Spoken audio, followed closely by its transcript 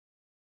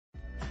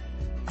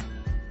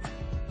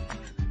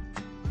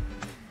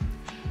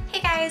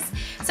guys.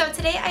 So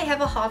today I have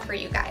a haul for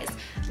you guys.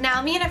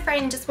 Now me and a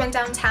friend just went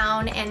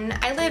downtown, and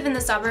I live in the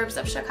suburbs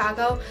of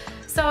Chicago,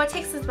 so it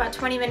takes us about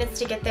 20 minutes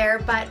to get there,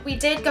 but we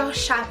did go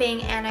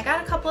shopping and I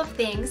got a couple of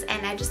things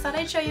and I just thought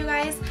I'd show you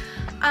guys.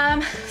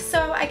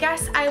 So I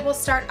guess I will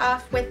start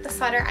off with the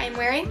sweater I'm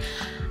wearing.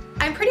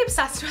 I'm pretty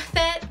obsessed with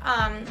it.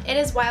 It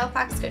is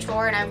Wildfox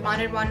Couture and I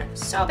wanted one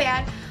so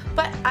bad,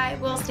 but I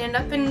will stand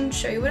up and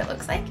show you what it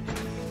looks like.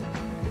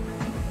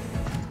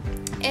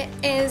 It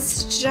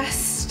is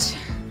just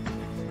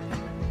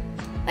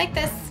like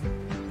this,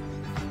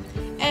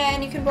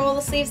 and you can roll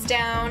the sleeves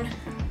down,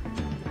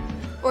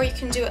 or you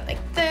can do it like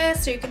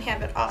this, or you can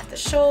have it off the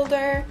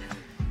shoulder.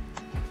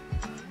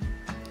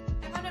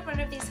 I wanted one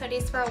of these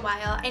hoodies for a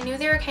while. I knew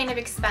they were kind of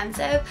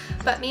expensive,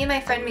 but me and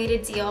my friend made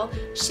a deal.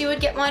 She would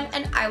get one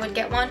and I would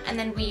get one, and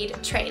then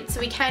we'd trade. So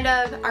we kind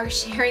of are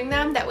sharing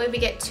them. That way we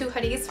get two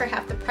hoodies for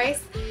half the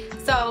price.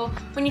 So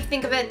when you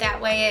think of it that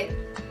way,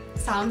 it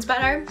sounds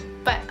better.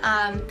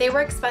 But they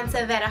were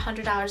expensive at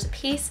 $100 a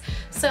piece,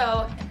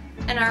 so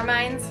in our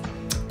minds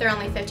they're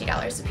only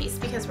 $50 a piece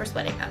because we're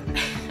splitting them.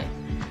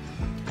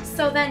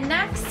 So then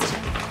next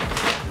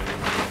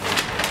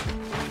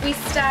we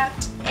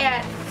stopped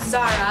at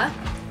Zara,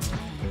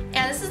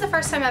 and this is the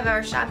first time I've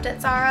ever shopped at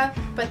Zara,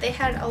 but they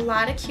had a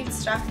lot of cute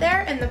stuff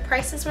there and the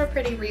prices were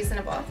pretty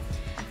reasonable.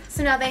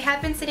 So now they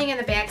have been sitting in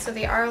the bag, so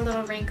they are a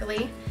little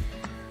wrinkly,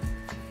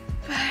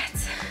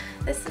 but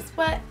this is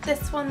what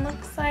this one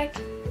looks like.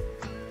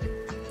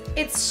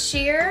 It's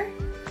sheer,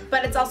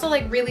 but it's also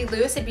like really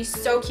loose. It'd be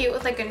so cute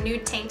with like a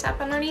nude tank top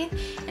underneath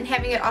and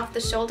having it off the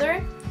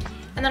shoulder.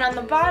 And then on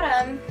the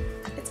bottom,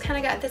 it's kind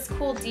of got this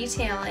cool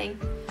detailing,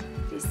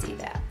 if you see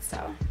that.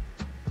 So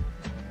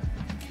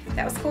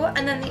that was cool.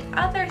 And then the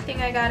other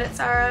thing I got at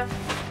Zara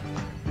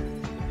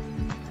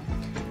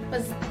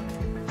was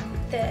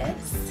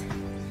this.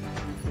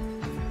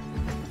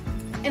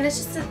 And it's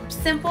just a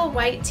simple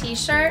white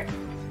t-shirt.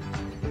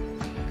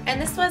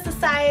 And this was a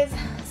size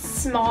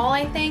small,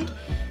 I think.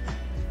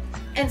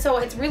 And so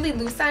it's really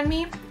loose on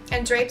me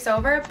and drapes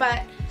over,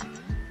 but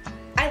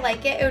I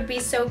like it. It would be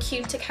so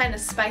cute to kind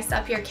of spice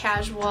up your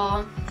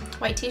casual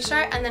white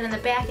t-shirt. And then in the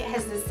back it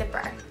has the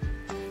zipper.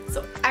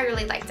 So I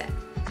really liked it.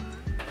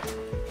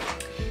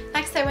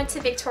 Next I went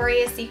to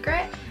Victoria's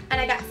Secret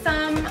and I got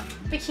some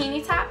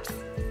bikini tops.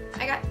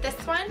 I got this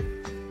one,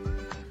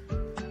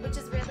 which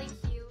is really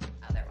cute.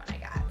 The other one I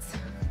got.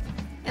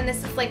 And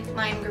this is like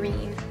lime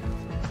green.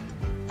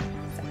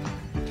 So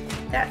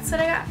that's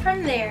what I got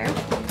from there.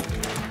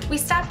 We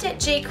stopped at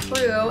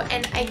J.Crew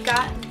and I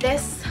got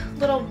this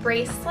little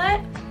bracelet.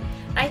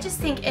 I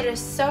just think it is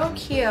so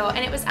cute, and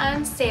it was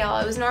on sale.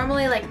 It was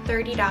normally like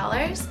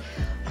 $30,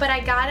 but I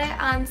got it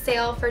on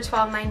sale for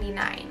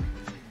 $12.99.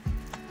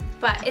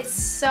 But it's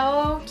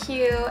so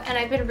cute, and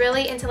I've been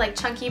really into like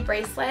chunky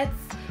bracelets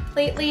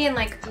lately, and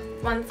like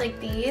ones like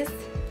these.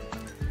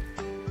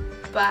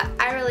 But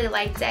I really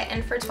liked it,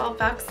 and for 12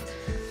 bucks,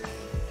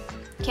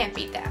 can't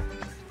beat that.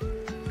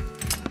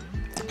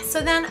 So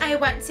then I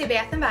went to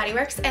Bath & Body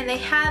Works, and they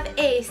have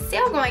a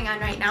sale going on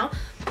right now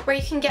where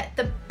you can get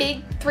the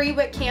big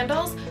 3-wick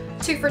candles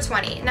 2 for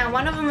 $20. Now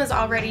one of them is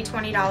already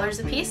 $20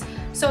 a piece,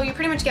 so you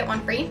pretty much get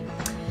one free.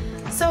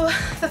 So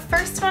the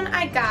first one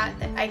I got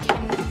that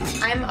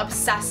I'm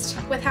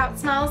obsessed with how it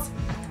smells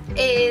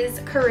is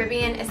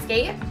Caribbean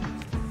Escape.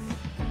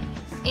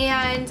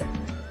 And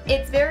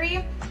it's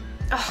it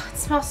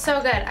smells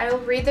so good. I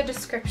will read the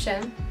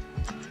description.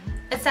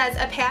 It says,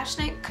 a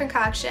passionate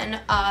concoction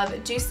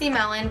of juicy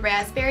melon,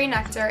 raspberry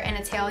nectar, and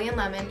Italian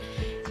lemon,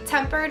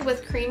 tempered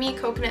with creamy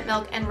coconut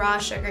milk and raw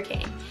sugar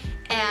cane.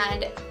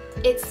 And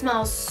it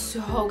smells so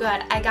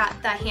good. I got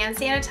the hand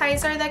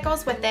sanitizer that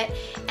goes with it,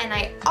 and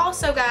I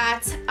also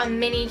got a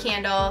mini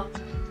candle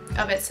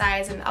of its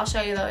size, and I'll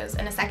show you those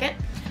in a second.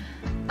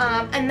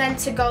 And then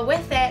to go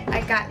with it,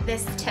 I got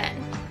this tin.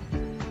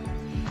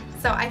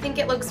 So I think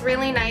it looks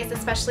really nice,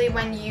 especially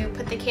when you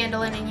put the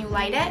candle in and you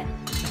light it.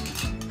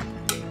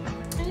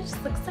 It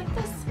just looks like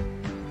this.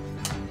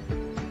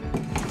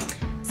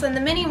 So the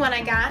mini one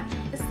I got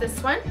is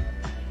this one.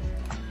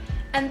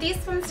 And these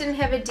ones didn't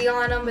have a deal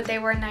on them, but they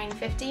were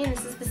 $9.50, and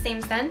this is the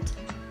same scent.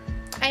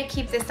 I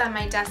keep this on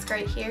my desk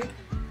right here.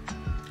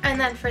 And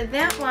then for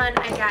that one,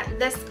 I got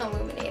this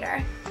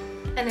illuminator,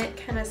 and it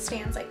kind of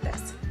stands like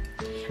this.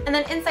 And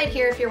then inside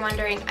here, if you're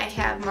wondering, I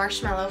have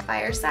Marshmallow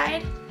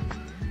Fireside,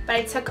 but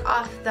I took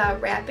off the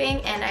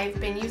wrapping, and I've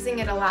been using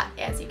it a lot,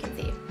 as you can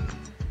see.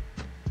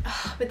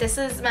 But this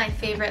is my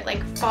favorite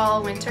like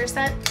fall winter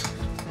scent,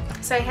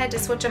 so I had to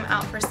switch them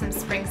out for some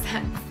spring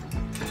scents.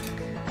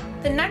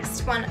 The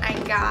next one I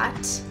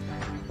got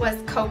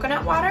was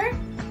coconut water.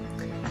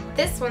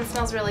 This one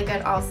smells really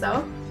good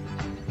also,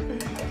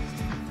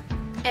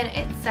 and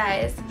it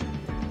says,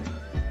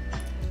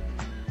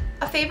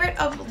 a favorite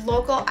of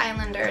local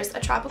islanders,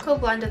 a tropical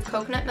blend of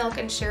coconut milk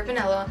and sheer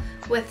vanilla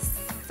with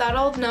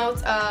subtle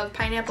notes of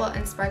pineapple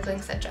and sparkling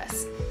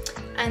citrus.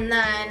 And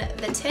then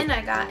the tin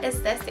I got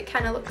is this. It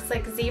kind of looks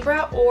like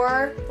zebra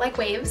or like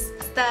waves.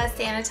 It's the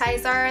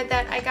sanitizer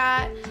that I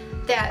got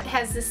that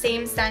has the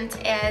same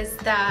scent as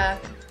the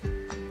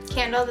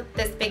candle,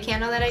 this big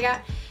candle that I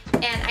got,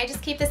 and I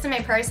just keep this in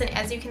my purse, and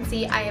as you can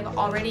see, I have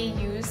already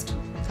used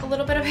a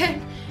little bit of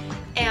it,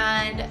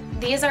 and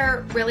these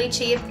are really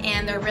cheap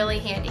and they're really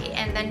handy,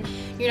 and then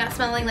you're not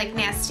smelling like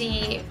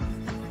nasty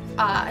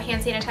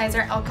hand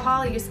sanitizer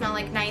alcohol, you smell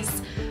like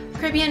nice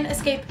Caribbean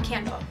Escape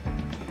candle.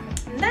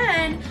 And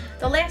then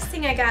the last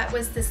thing I got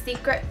was the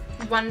Secret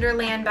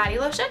Wonderland body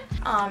lotion,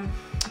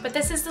 but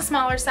this is the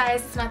smaller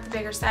size, it's not the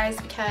bigger size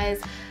because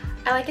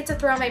I like it to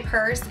throw in my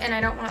purse and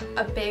I don't want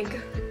a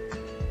big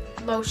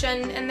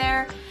lotion in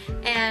there,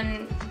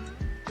 and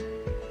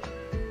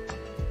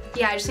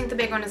yeah, I just think the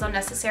big one is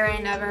unnecessary.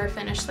 I never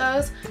finish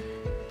those.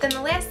 Then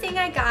the last thing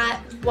I got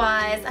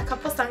was a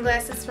couple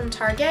sunglasses from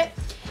Trarget.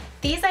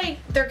 These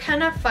they're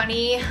kind of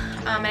funny,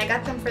 and I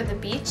got them for the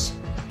beach.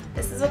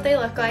 This is what they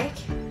look like.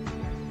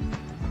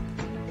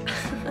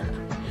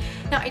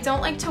 Now I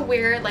don't like to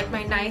wear like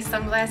my nice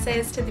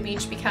sunglasses to the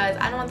beach because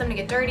I don't want them to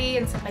get dirty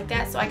and stuff like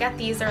that, so I got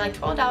these. They're like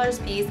 $12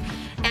 a piece,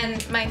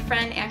 and my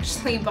friend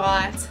actually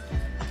bought,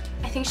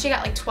 I think she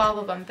got like 12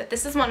 of them, but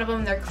this is one of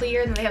them. They're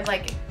clear and they have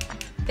like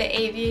the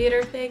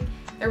aviator thing.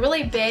 They're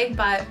really big,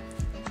 but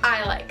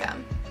I like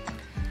them.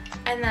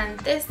 And then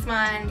this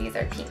one, these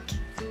are pink.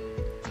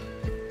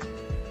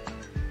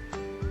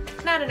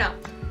 And I don't know,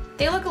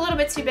 they look a little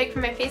bit too big for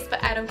my face,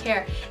 but I don't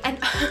care.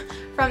 And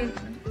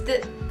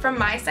from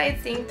my side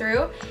seeing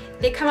through,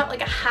 they come out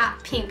like a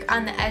hot pink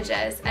on the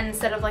edges and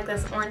instead of like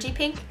this orangey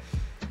pink,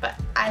 but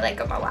I like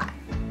them a lot.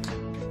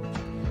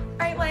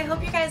 Alright, well I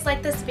hope you guys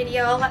liked this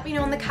video. Let me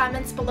know in the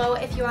comments below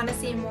if you want to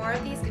see more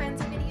of these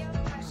kinds of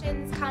videos.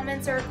 Questions,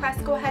 comments, or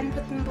requests, go ahead and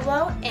put them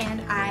below,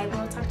 and I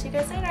will talk to you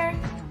guys later.